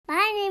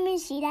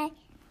She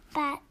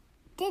but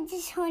this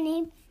is her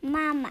name,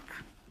 Mama.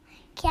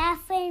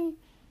 Catherine.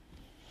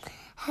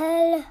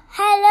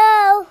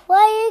 Hello.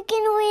 Well, you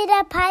can read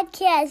a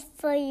podcast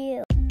for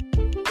you.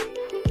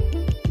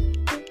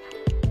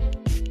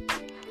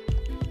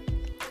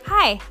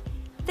 Hi,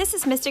 this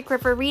is Mystic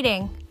River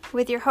Reading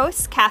with your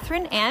hosts,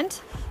 Catherine and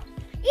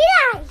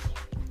Eli.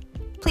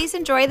 Please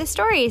enjoy the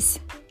stories.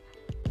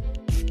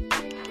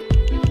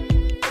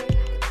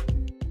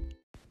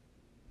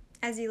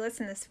 As you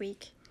listen this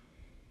week,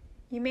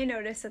 you may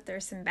notice that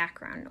there's some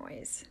background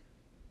noise.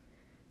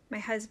 My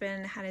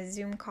husband had a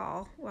Zoom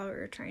call while we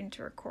were trying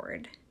to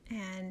record,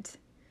 and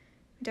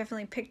we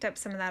definitely picked up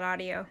some of that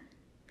audio.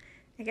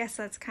 I guess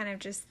that's kind of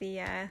just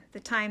the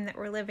time that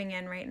we're living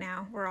in right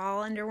now. We're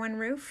all under one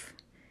roof.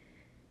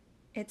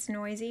 It's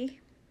noisy,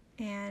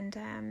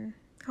 and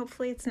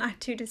hopefully it's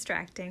not too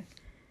distracting.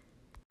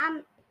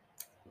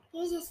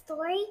 Here's a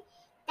story.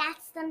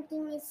 That's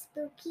something is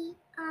spooky.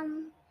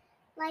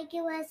 Like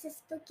it was a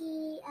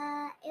spooky.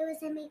 It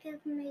was a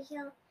makeup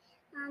commercial.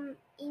 And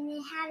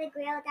it had a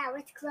girl that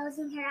was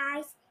closing her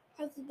eyes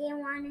because he didn't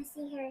want to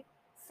see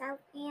herself,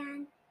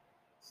 and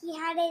he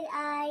had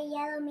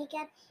yellow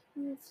makeup,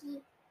 and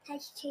she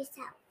touched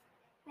herself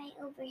right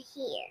over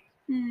here.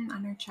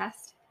 On her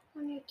chest?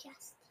 On her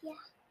chest, yeah.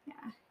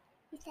 Yeah.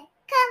 He said,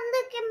 "Come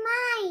look at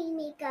my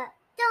makeup.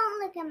 Don't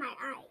look at my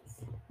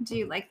eyes." Do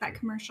you like that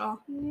commercial?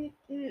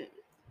 Mm-mm.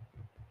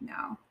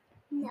 No.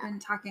 No. I've been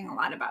talking a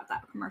lot about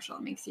that commercial.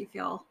 It makes you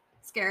feel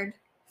scared.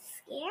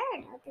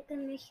 Scared of the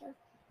commercial.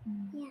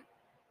 Yeah.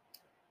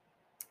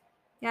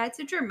 Yeah, it's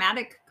a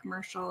dramatic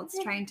commercial. It's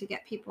trying to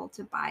get people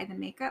to buy the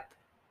makeup.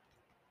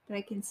 But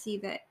I can see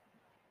that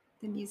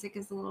the music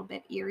is a little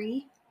bit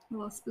eerie, a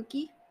little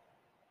spooky.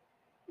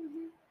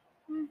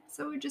 Mm-hmm.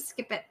 So we'll just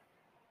skip it.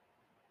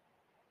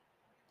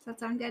 Does that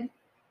sound good?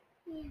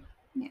 Yeah.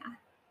 Yeah.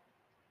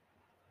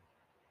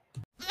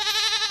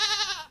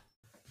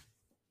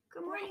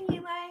 Good morning,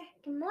 Eli.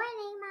 Good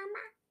morning,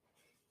 Mama.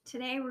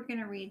 Today we're going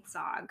to read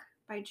Zog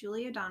by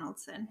Julia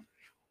Donaldson,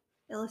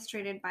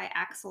 illustrated by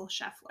Axel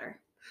Scheffler.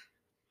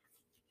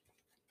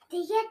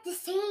 They get the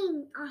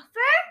same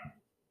offer?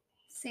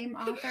 Same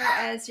author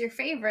as your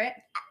favorite.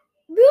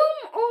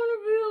 Room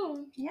on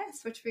room.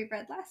 Yes, which we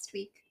read last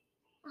week.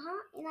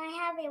 And I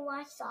haven't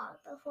watched Zog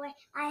before.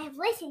 I have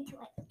listened to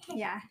it.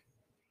 Yeah,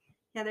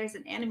 there's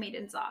an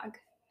animated Zog.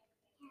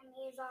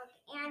 Animated Zog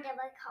and a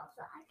book called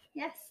Zog.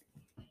 Yes.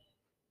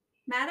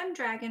 Madame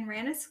Dragon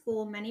ran a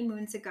school many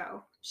moons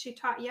ago. She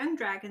taught young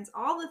dragons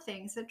all the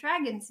things that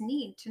dragons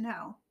need to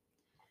know.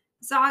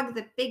 Zog,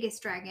 the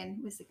biggest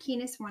dragon, was the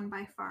keenest one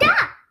by far.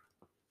 Yeah!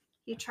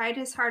 He tried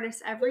his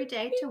hardest every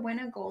day to win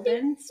a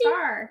golden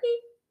star.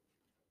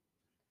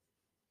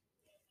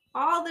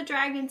 All the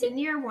dragons in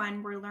Year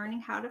 1 were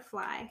learning how to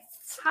fly.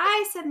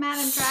 Hi, said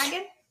Madame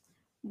Dragon,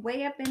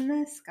 way up in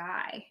the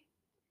sky.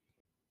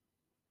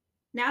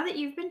 Now that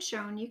you've been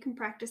shown, you can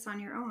practice on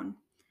your own,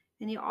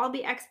 and you'll all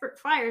be expert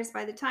flyers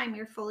by the time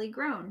you're fully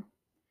grown.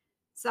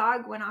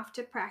 Zog went off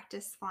to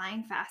practice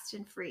flying fast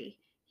and free.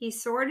 He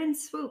soared and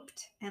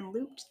swooped and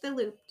looped the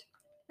loop,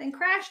 then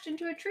crashed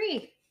into a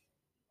tree.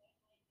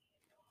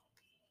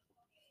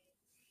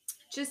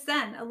 Just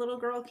then, a little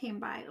girl came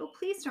by. "Oh,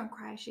 please don't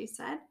cry," she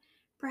said.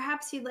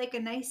 "Perhaps you'd like a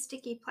nice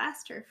sticky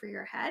plaster for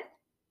your head?"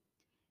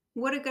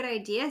 "What a good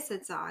idea,"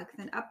 said Zog.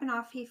 Then up and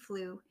off he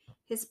flew,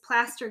 his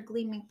plaster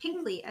gleaming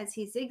pinkly as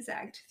he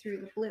zigzagged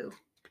through the blue.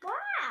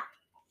 Wow!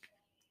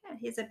 Yeah,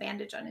 he has a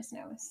bandage on his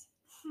nose.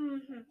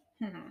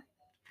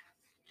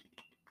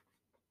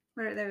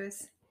 What are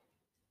those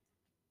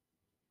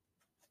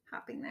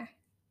hopping there?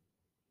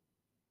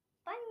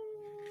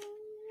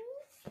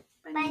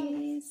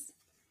 Bunnies.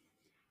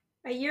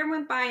 A year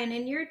went by, and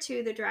in Year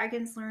 2, the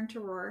dragons learned to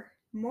roar.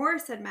 "More,"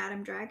 said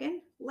Madame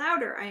Dragon.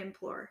 "Louder, I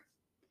implore.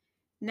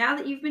 Now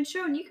that you've been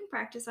shown, you can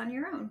practice on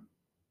your own,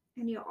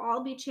 and you'll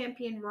all be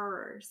champion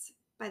roarers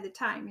by the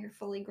time you're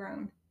fully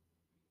grown."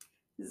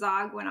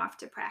 Zog went off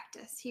to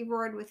practice. He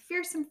roared with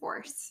fearsome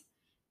force.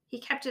 He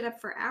kept it up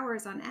for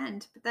hours on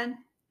end, but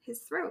then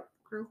his throat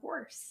grew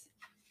hoarse.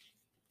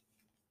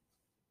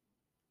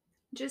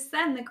 Just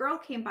then, the girl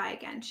came by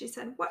again. She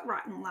said, "What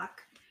rotten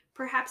luck.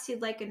 Perhaps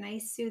you'd like a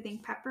nice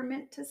soothing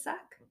peppermint to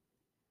suck?"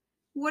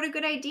 "What a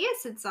good idea,"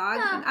 said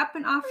Zog, and up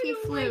and off he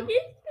flew.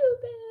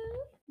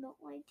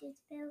 Don't like this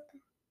bell.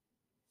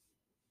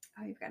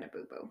 Oh, you've got a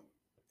boo-boo.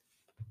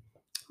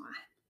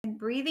 And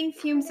breathing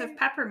fumes of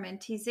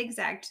peppermint, he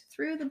zigzagged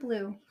through the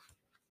blue.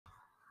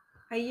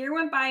 A year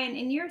went by, and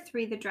in Year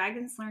 3, the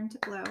dragons learned to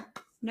blow.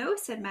 "No,"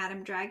 said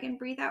Madame Dragon,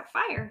 "breathe out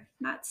fire,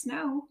 not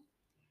snow.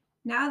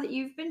 Now that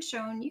you've been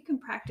shown, you can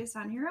practice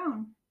on your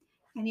own,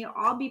 and you'll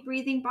all be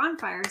breathing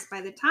bonfires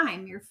by the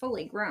time you're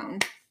fully grown."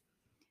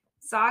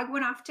 Zog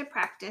went off to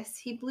practice.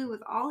 He blew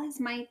with all his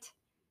might.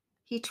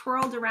 He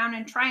twirled around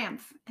in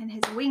triumph, and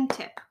his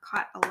wingtip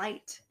caught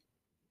alight.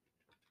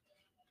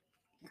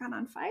 He got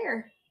on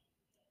fire.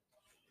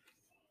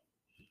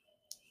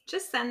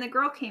 Just then the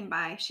girl came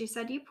by. She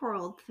said, "You poor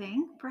old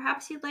thing,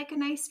 perhaps you'd like a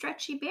nice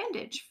stretchy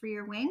bandage for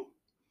your wing?"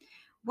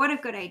 "What a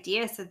good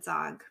idea," said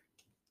Zog.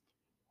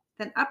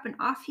 Then up and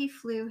off he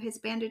flew, his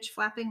bandage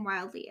flapping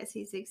wildly as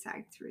he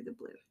zigzagged through the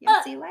blue.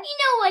 Yes, Eli? You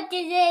know what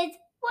this is.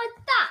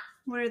 What's that?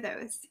 What are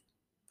those?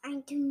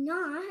 I do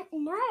not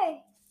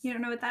know. You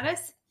don't know what that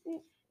is?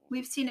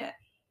 We've seen it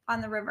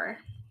on the river.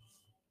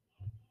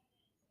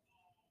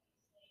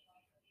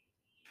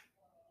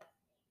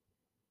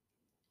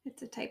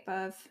 It's a type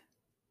of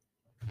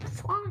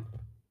Swan.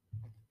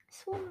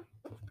 Swan.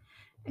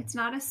 It's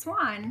not a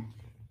swan.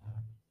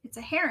 It's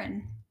a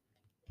heron.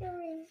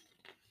 Heron.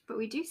 But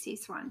we do see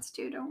swans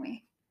too, don't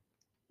we?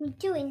 We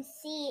do and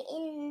see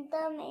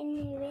them in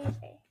the river.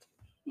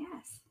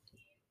 Yes.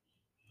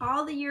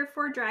 All the year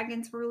 4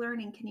 dragons were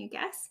learning. Can you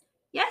guess?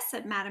 Yes,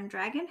 said Madam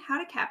Dragon, how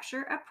to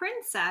capture a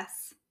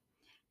princess.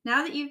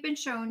 Now that you've been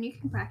shown, you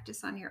can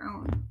practice on your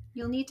own.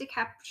 You'll need to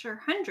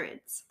capture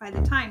hundreds by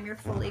the time you're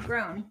fully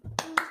grown.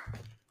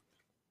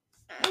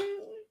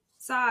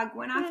 Zog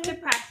went off to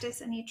practice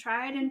and he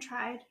tried and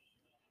tried,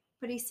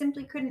 but he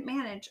simply couldn't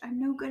manage. I'm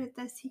no good at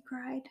this, he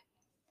cried.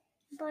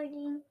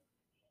 Biting.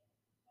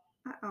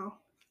 Uh-oh.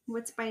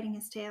 What's biting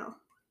his tail?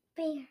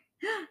 Bear.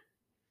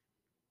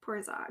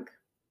 Poor Zog.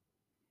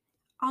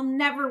 I'll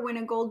never win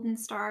a golden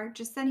star.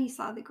 Just then he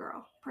saw the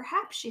girl.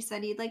 Perhaps, she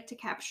said, you'd like to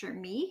capture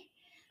me?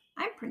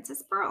 I'm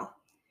Princess Pearl.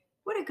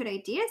 What a good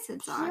idea,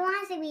 said Zog. He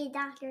wants to be a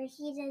doctor.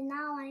 He does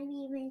not want to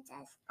be a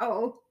princess.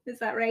 Oh, is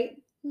that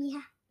right?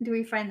 Yeah. Do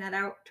we find that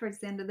out towards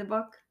the end of the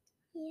book?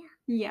 Yeah.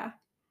 Yeah.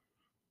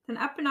 Then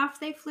up and off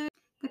they flew,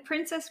 the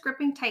princess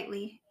gripping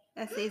tightly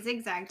as they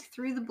zigzagged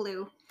through the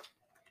blue.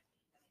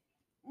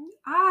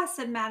 Ah,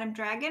 said Madam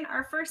Dragon,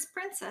 our first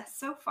princess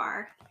so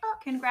far. Oh.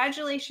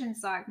 Congratulations,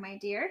 Zog, my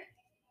dear.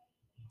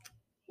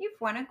 You've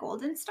won a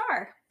golden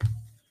star.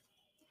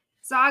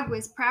 Zog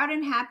was proud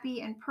and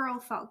happy, and Pearl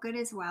felt good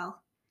as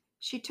well.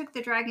 She took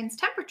the dragon's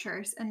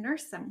temperatures and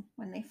nursed them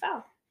when they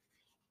fell.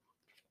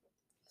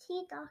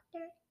 See,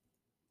 doctor?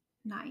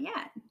 Not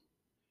yet.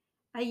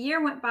 A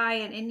year went by,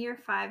 and in year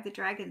 5, the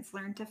dragons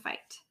learned to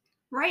fight.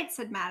 Right,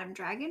 said Madam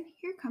Dragon,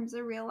 here comes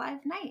a real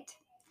live knight.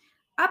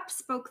 Up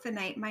spoke the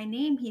knight. My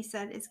name, he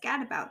said, is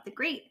Gadabout the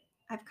Great.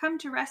 I've come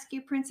to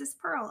rescue Princess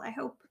Pearl. I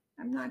hope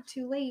I'm not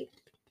too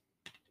late.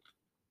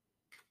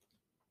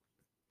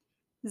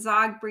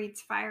 Zog breathed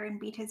fire and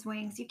beat his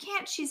wings. You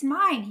can't, she's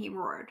mine, he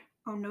roared.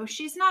 Oh, no,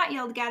 she's not,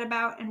 yelled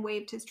Gadabout and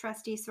waved his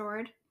trusty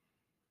sword.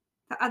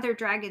 The other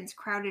dragons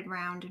crowded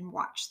round and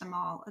watched them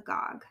all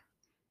agog.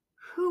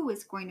 Who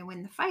was going to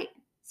win the fight,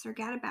 Sir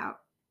Gadabout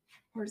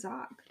or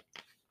Zog?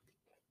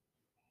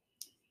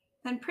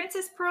 Then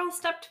Princess Pearl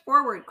stepped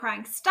forward,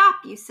 crying, Stop,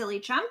 you silly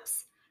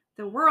chumps!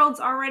 The world's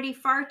already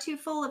far too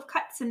full of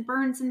cuts and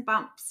burns and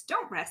bumps.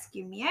 Don't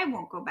rescue me. I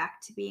won't go back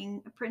to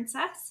being a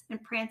princess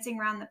and prancing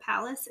around the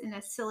palace in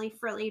a silly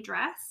frilly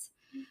dress.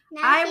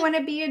 I want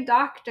to be a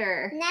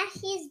doctor. Now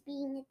she's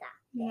being a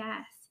doctor.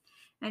 Yes.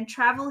 And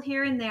travel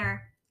here and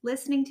there,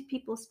 listening to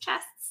people's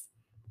chests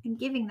and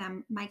giving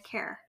them my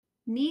care.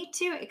 Me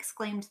too,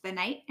 exclaimed the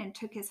knight and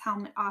took his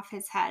helmet off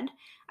his head.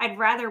 I'd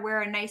rather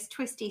wear a nice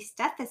twisty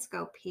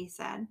stethoscope, he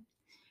said.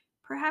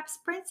 Perhaps,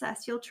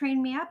 Princess, you'll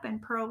train me up,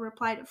 and Pearl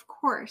replied, Of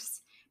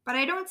course, but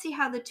I don't see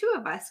how the two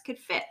of us could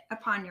fit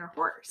upon your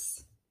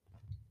horse.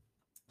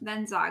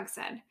 Then Zog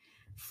said,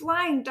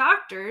 Flying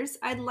doctors,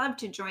 I'd love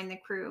to join the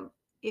crew.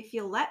 If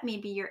you'll let me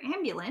be your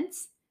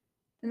ambulance,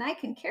 then I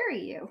can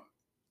carry you.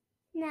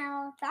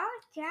 Now, those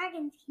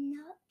dragons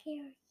cannot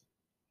carry.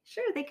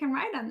 Sure, they can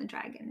ride on the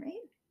dragon, right?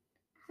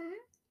 Huh?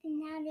 And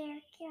now they're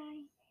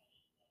carrying.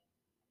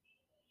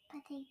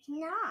 But they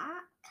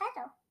cannot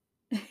cuddle.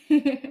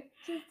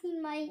 Because he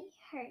might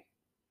hurt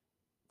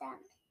them.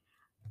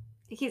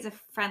 He's a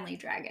friendly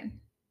dragon.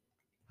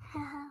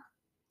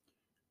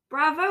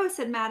 Bravo,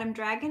 said Madam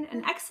Dragon,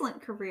 an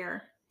excellent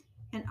career.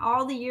 And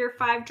all the year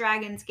 5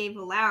 dragons gave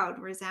a loud,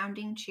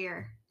 resounding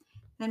cheer.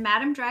 Then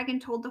Madam Dragon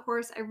told the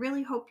horse, I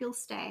really hope you'll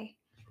stay.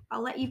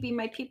 I'll let you be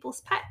my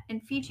people's pet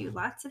and feed you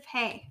lots of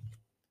hay.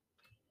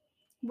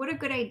 What a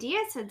good idea,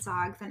 said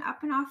Zog. Then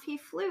up and off he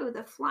flew,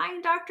 the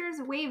flying doctors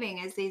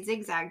waving as they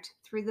zigzagged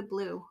through the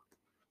blue.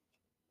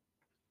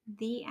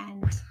 The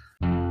end.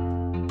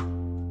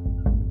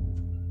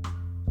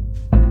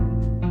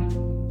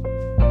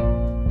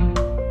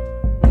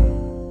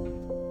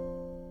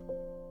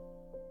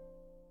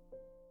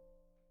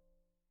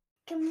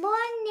 Good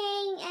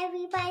morning,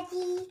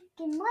 everybody.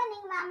 Good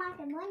morning, Mama.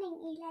 Good morning,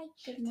 Eli.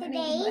 Good morning,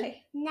 Today, Eli.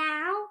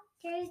 now,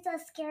 there's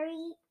a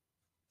scary,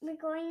 we're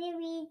going to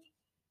read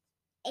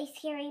a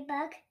scary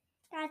book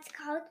that's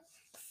called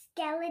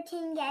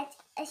Skeleton Gets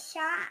a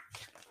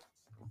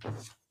Shot.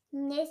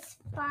 And this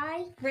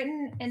by,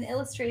 Written and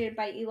illustrated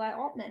by Eli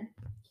Altman.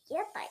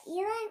 by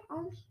Eli.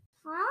 All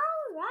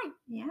right.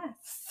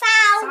 Yes.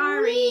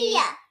 Sorry.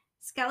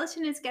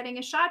 Skeleton is getting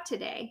a shot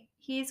today.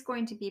 He's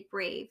going to be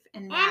brave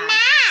and mad.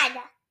 I'm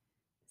mad.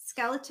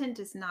 Skeleton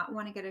does not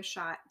want to get a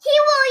shot. He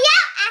will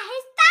yell at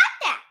his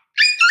doctor.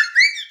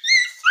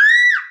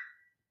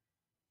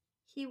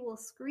 He will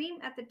scream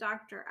at the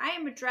doctor, I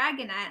am a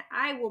dragon and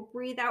I will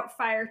breathe out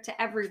fire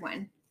to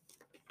everyone.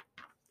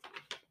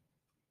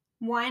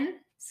 1,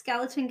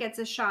 Skeleton gets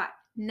a shot.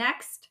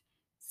 Next,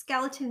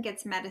 Skeleton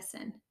gets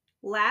medicine.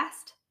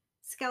 Last,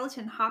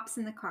 Skeleton hops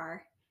in the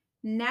car.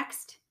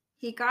 Next,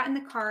 he got in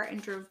the car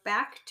and drove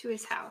back to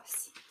his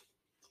house.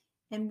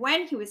 And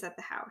when he was at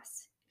the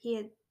house, he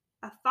had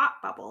a thought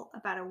bubble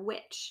about a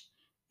witch.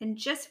 And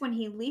just when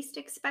he least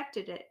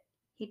expected it,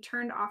 he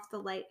turned off the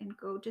light and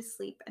go to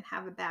sleep and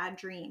have a bad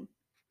dream.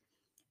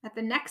 At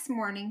the next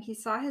morning, he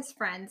saw his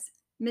friends,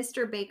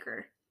 Mr.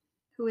 Baker,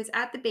 who was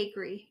at the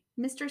bakery.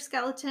 Mr.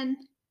 Skeleton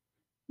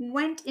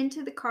went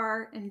into the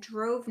car and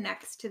drove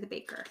next to the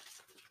baker.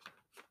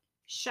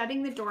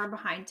 Shutting the door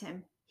behind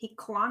him, he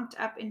clonked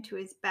up into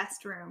his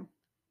best room.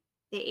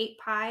 They ate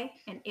pie,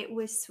 and it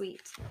was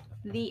sweet.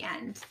 The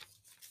end.